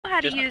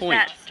how to use point.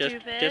 that,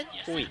 stupid. Just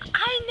point.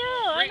 I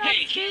know, I'm not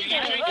stupid. No! No!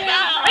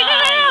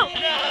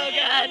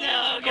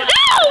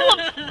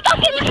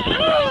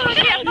 I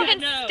can't fucking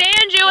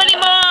stand you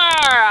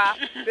anymore!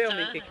 Film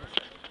me kicking.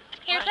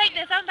 Here, take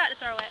this. I'm about to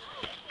throw it.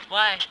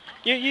 Why?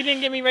 You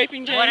didn't get me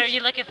raping, James? What are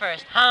you looking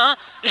first? Huh?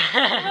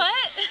 What?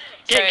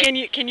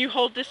 Can you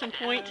hold this and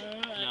point?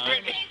 No.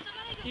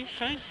 You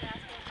fine.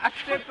 What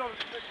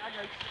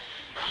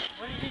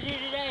did you do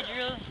today,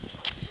 Drew?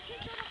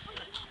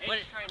 What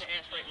is trying to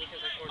ask right because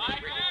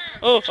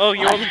Oh,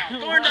 you want me?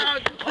 corn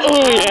dog.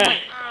 Oh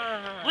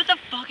yeah. What the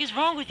fuck is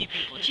wrong with you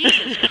people?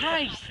 Jesus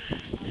Christ.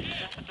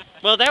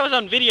 Well, that was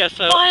on video,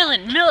 so.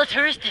 Violent,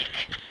 militaristic.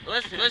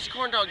 Let's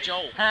corn dog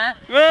Joel. Huh?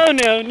 Oh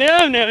no.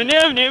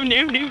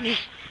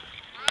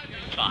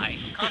 Buy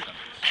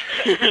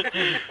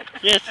condoms.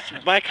 Yes,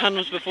 buy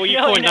condoms before you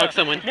corn dog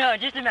someone. No,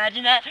 just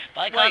imagine that.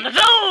 Buy condoms.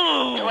 Wait.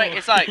 Oh! Wait,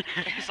 it's like.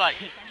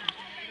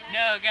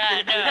 No,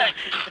 God, no.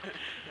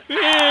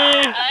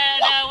 Yeah.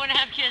 No, I want to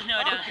have kids. No,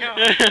 I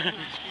don't.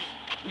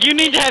 You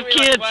need to have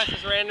kids. Twice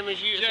as random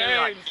as you. It's gonna be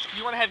like,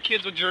 you want to have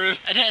kids with Drew?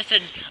 And then I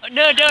said,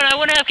 no, don't. I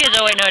want to have kids.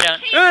 Oh wait, no, I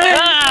don't.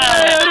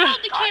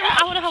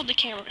 I want to hold the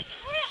camera.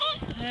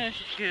 That's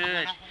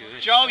good.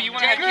 Joel, you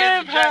want to have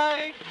kids with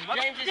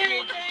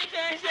James?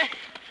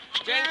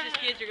 James's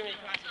kids are gonna be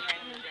twice as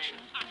random as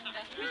James.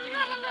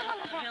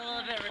 Feel a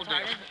little bit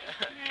retarded.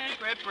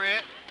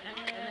 Britt. And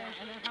they're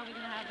probably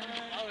gonna have them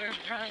while we're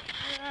drunk.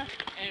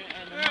 And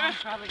the mom's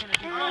probably gonna be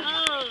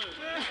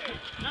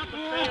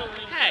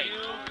Hey.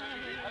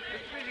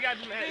 Just because you got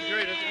to mad at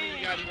Drew doesn't mean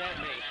you got to be mad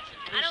at me.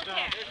 I don't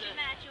care. I'm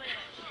mad at you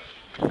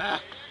anyway.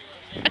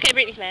 Okay,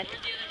 Brittany's mad.